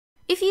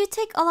If you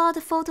take a lot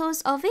of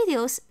photos or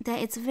videos, then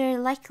it's very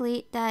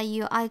likely that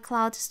your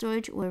iCloud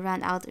storage will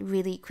run out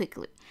really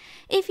quickly.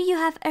 If you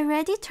have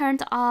already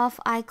turned off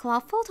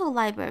iCloud photo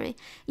library,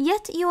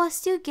 yet you are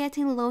still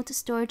getting load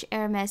storage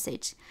error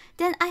message,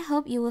 then I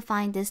hope you will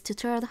find this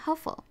tutorial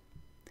helpful.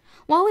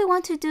 What we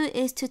want to do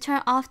is to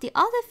turn off the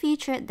other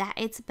feature that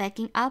is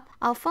backing up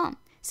our phone.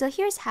 So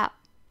here's how.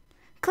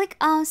 Click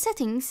on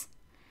Settings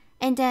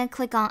and then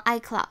click on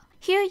iCloud.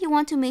 Here you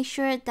want to make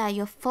sure that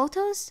your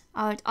photos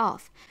are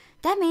off.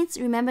 That means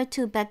remember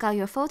to back up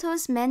your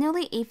photos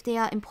manually if they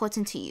are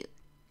important to you.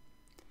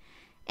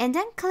 And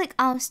then click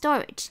on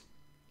Storage.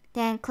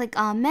 Then click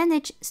on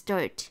Manage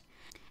Storage.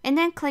 And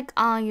then click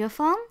on your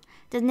phone.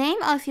 The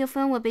name of your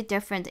phone will be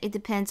different. It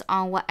depends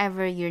on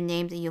whatever you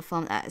named your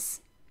phone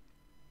as.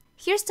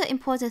 Here's the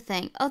important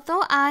thing.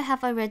 Although I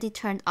have already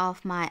turned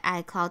off my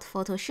iCloud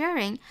photo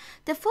sharing,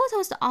 the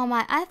photos on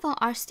my iPhone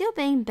are still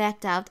being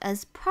backed up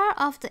as part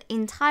of the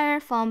entire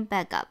phone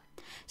backup.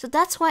 So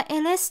that's why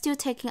it is still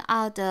taking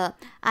out the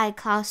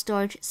iCloud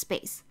storage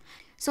space.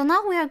 So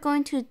now we are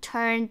going to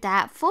turn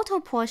that photo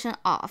portion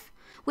off.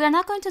 We are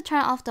not going to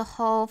turn off the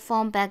whole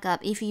phone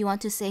backup if you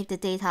want to save the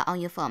data on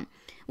your phone.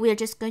 We are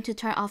just going to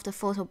turn off the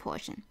photo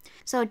portion.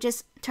 So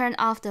just turn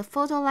off the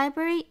photo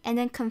library and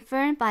then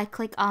confirm by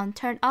click on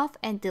turn off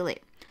and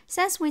delete.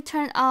 Since we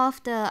turned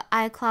off the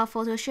iCloud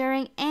photo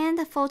sharing and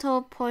the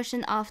photo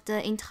portion of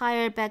the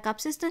entire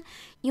backup system,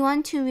 you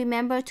want to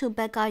remember to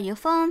back up your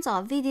phones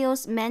or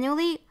videos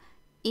manually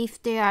if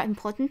they are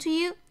important to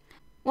you.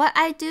 What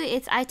I do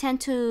is I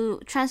tend to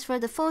transfer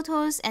the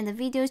photos and the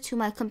videos to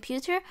my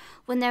computer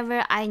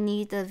whenever I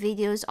need the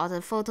videos or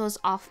the photos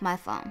off my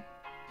phone.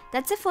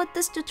 That's it for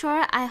this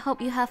tutorial. I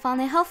hope you have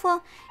found it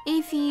helpful.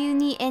 If you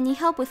need any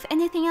help with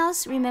anything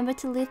else, remember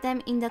to leave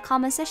them in the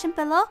comment section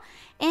below.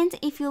 And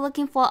if you're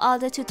looking for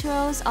other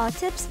tutorials or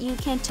tips, you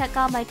can check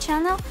out my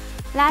channel.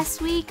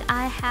 Last week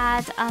I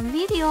had a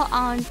video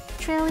on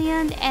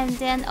Trillion and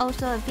then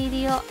also a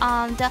video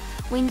on the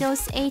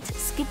Windows 8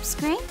 skip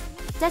screen.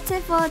 That's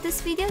it for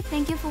this video.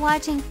 Thank you for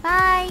watching.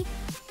 Bye!